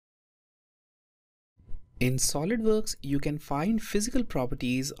In SOLIDWORKS, you can find physical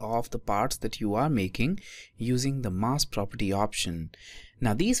properties of the parts that you are making using the mass property option.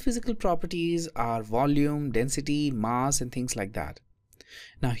 Now, these physical properties are volume, density, mass, and things like that.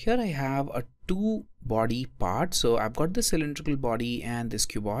 Now, here I have a two body part. So I've got the cylindrical body and this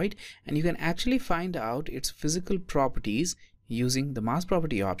cuboid, and you can actually find out its physical properties using the mass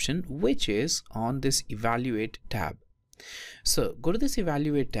property option, which is on this evaluate tab. So go to this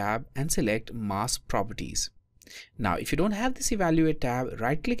evaluate tab and select mass properties. Now, if you don't have this evaluate tab,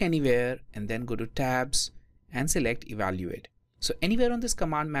 right click anywhere and then go to tabs and select evaluate. So anywhere on this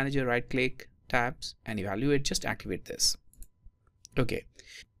command manager, right click, tabs, and evaluate, just activate this. Okay,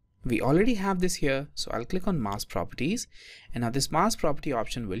 we already have this here, so I'll click on mass properties, and now this mass property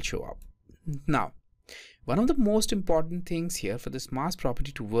option will show up. Now, one of the most important things here for this mass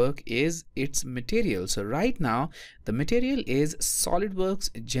property to work is its material. So right now the material is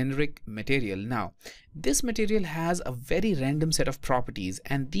SOLIDWORKS generic material. Now this material has a very random set of properties,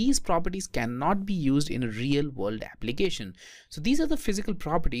 and these properties cannot be used in a real world application. So these are the physical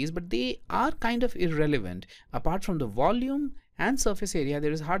properties, but they are kind of irrelevant. Apart from the volume and surface area,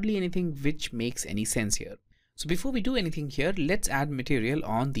 there is hardly anything which makes any sense here. So before we do anything here, let's add material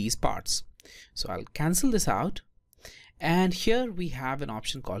on these parts. So I'll cancel this out, and here we have an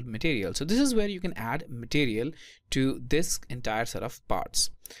option called material. So this is where you can add material to this entire set of parts.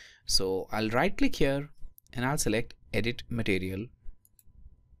 So I'll right click here and I'll select edit material.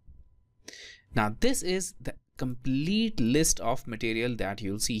 Now this is the complete list of material that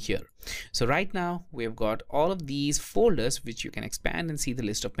you'll see here. So right now we've got all of these folders which you can expand and see the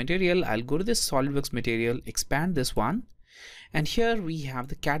list of material. I'll go to this SOLIDWORKS material, expand this one, and here we have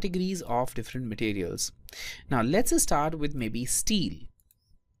the categories of different materials. Now let's start with maybe steel,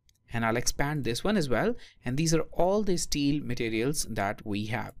 and I'll expand this one as well, and these are all the steel materials that we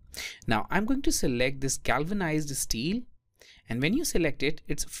have. Now I'm going to select this galvanized steel, and when you select it,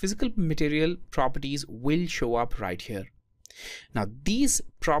 its physical material properties will show up right here. Now these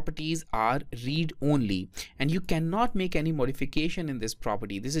properties are read only, and you cannot make any modification in this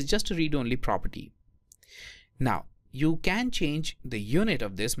property. This is just a read only property. Now you can change the unit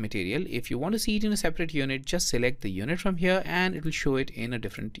of this material. If you want to see it in a separate unit, just select the unit from here and it will show it in a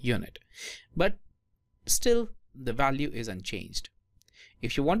different unit. But still the value is unchanged.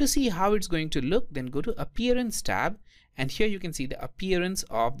 If you want to see how it's going to look, then go to Appearance tab, and here you can see the appearance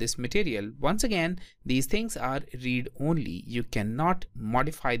of this material. Once again, these things are read only. You cannot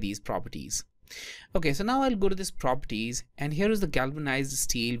modify these properties. Okay, so now I'll go to this properties, and here is the galvanized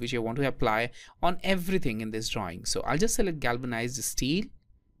steel which I want to apply on everything in this drawing. So I'll just select galvanized steel,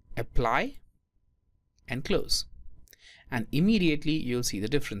 apply, and close, and immediately you'll see the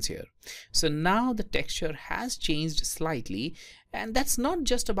difference here. So now the texture has changed slightly, and that's not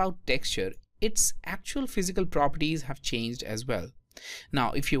just about texture, its actual physical properties have changed as well.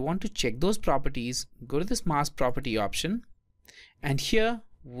 Now if you want to check those properties, go to this mass property option, and here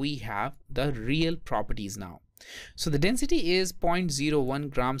we have the real properties now. So the density is 0.01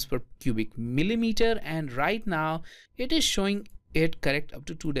 grams per cubic millimeter, and right now it is showing it correct up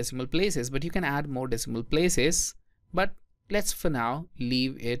to 2 decimal places, but you can add more decimal places, but let's for now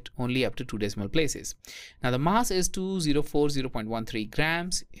leave it only up to 2 decimal places. Now the mass is 2040.13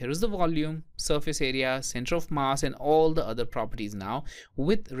 grams. Here is the volume, surface area, center of mass, and all the other properties now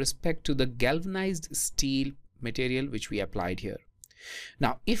with respect to the galvanized steel material which we applied here.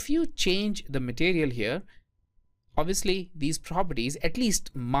 Now if you change the material here, obviously these properties, at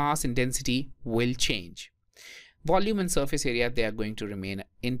least mass and density, will change. Volume and surface area, they are going to remain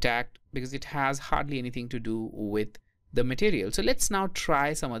intact because it has hardly anything to do with the material. So let's now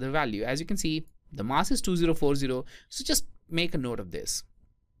try some other value. As you can see, the mass is 2040, so just make a note of this.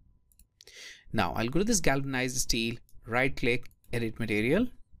 Now I'll go to this galvanized steel, right click, edit material,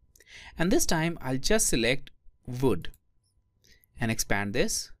 and this time I'll just select wood and expand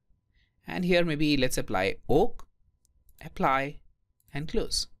this, and here maybe let's apply oak, apply, and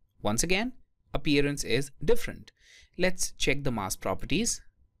close. Once again, appearance is different. Let's check the mass properties,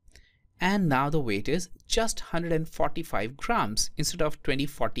 and now the weight is just 145 grams instead of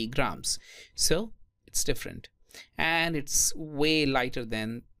 2040 grams. So it's different, and it's way lighter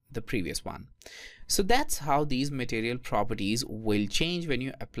than the previous one. So that's how these material properties will change when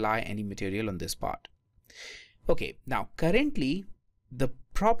you apply any material on this part. Okay, now currently the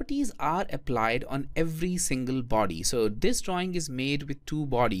properties are applied on every single body. So this drawing is made with 2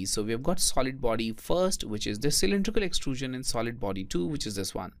 bodies. So we've got solid body first, which is the cylindrical extrusion, and solid body 2, which is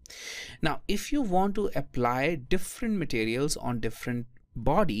this one. Now if you want to apply different materials on different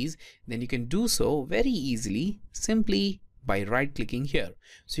bodies, then you can do so very easily simply by right clicking here.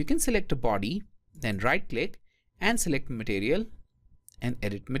 So you can select a body, then right click and select material and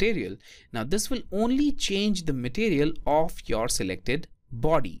edit material. Now this will only change the material of your selected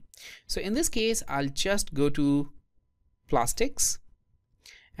body. So in this case, I'll just go to plastics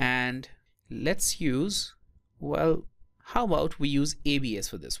and let's use, well, how about we use ABS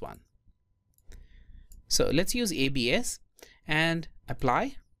for this one? So let's use ABS and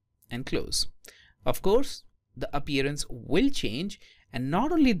apply and close. Of course, the appearance will change, and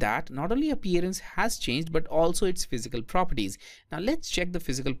not only that, not only appearance has changed, but also its physical properties. Now let's check the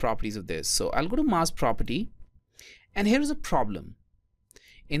physical properties of this. So I'll go to mask property, and here is a problem.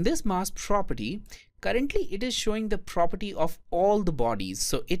 In this mask property, currently it is showing the property of all the bodies.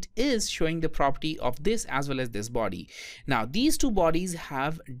 So it is showing the property of this as well as this body. Now these two bodies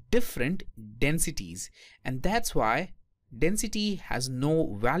have different densities, and that's why density has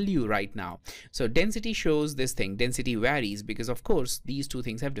no value right now. So density shows this thing, density varies, because of course these two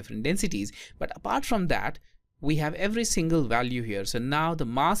things have different densities. But apart from that, we have every single value here. So now the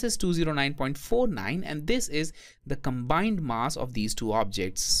mass is 209.49, and this is the combined mass of these two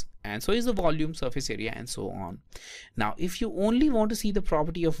objects, and so is the volume, surface area, and so on. Now if you only want to see the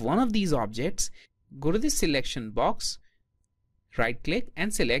property of one of these objects, go to the selection box, right click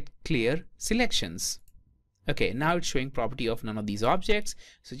and select clear selections. Okay, now it's showing property of none of these objects.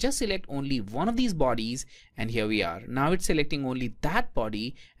 So just select only one of these bodies, and here we are. Now it's selecting only that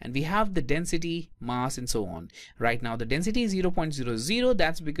body, and we have the density, mass, and so on. Right now the density is 0.00.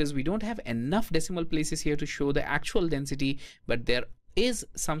 That's because we don't have enough decimal places here to show the actual density, but there is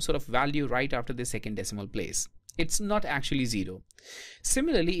some sort of value right after the second decimal place. It's not actually 0.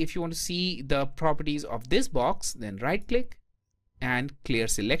 Similarly, if you want to see the properties of this box, then right click and clear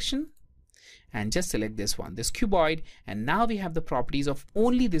selection, and just select this one, this cuboid, and now we have the properties of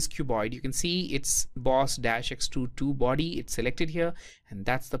only this cuboid. You can see it's boss-extrude 2 body, it's selected here, and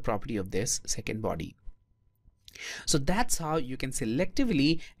that's the property of this second body. So that's how you can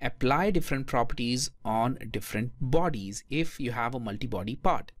selectively apply different properties on different bodies if you have a multi-body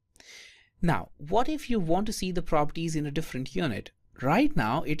part. Now, what if you want to see the properties in a different unit? Right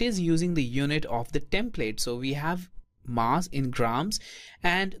now it is using the unit of the template. So we have mass in grams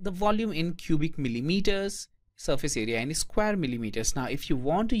and the volume in cubic millimeters, surface area in square millimeters. Now if you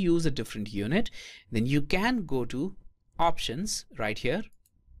want to use a different unit, then you can go to options right here,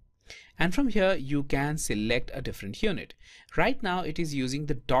 and from here you can select a different unit. Right now it is using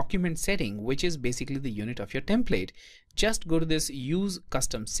the document setting, which is basically the unit of your template. Just go to this use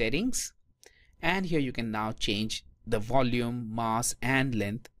custom settings, and here you can now change the volume, mass, and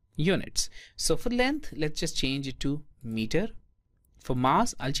length units. So for length, let's just change it to meter. For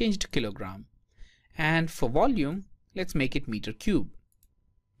mass, I'll change it to kilogram, and for volume, let's make it meter cube.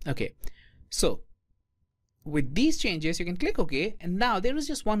 Okay, so with these changes you can click OK, and now there is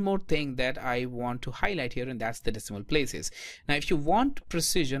just one more thing that I want to highlight here, and that's the decimal places. Now if you want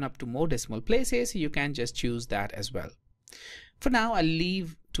precision up to more decimal places, you can just choose that as well. For now I'll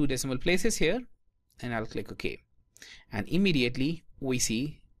leave 2 decimal places here, and I'll click OK, and immediately we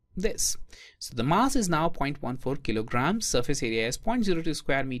see this. So the mass is now 0.14 kilograms, surface area is 0.02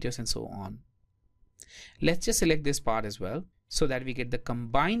 square meters, and so on. Let's just select this part as well so that we get the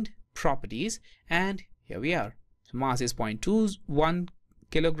combined properties, and here we are. So mass is 0.21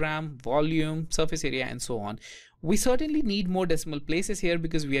 kilogram, volume, surface area, and so on. We certainly need more decimal places here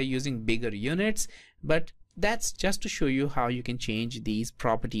because we are using bigger units, but that's just to show you how you can change these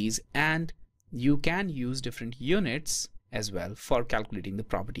properties, and you can use different units as well for calculating the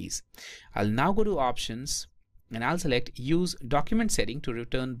properties. I'll now go to options, and I'll select use document setting to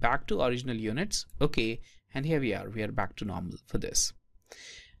return back to original units. Okay, and here we are back to normal for this.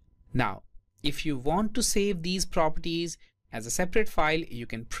 Now if you want to save these properties as a separate file, you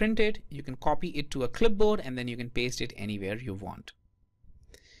can print it, you can copy it to a clipboard, and then you can paste it anywhere you want.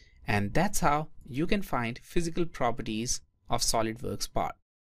 And that's how you can find physical properties of SOLIDWORKS part.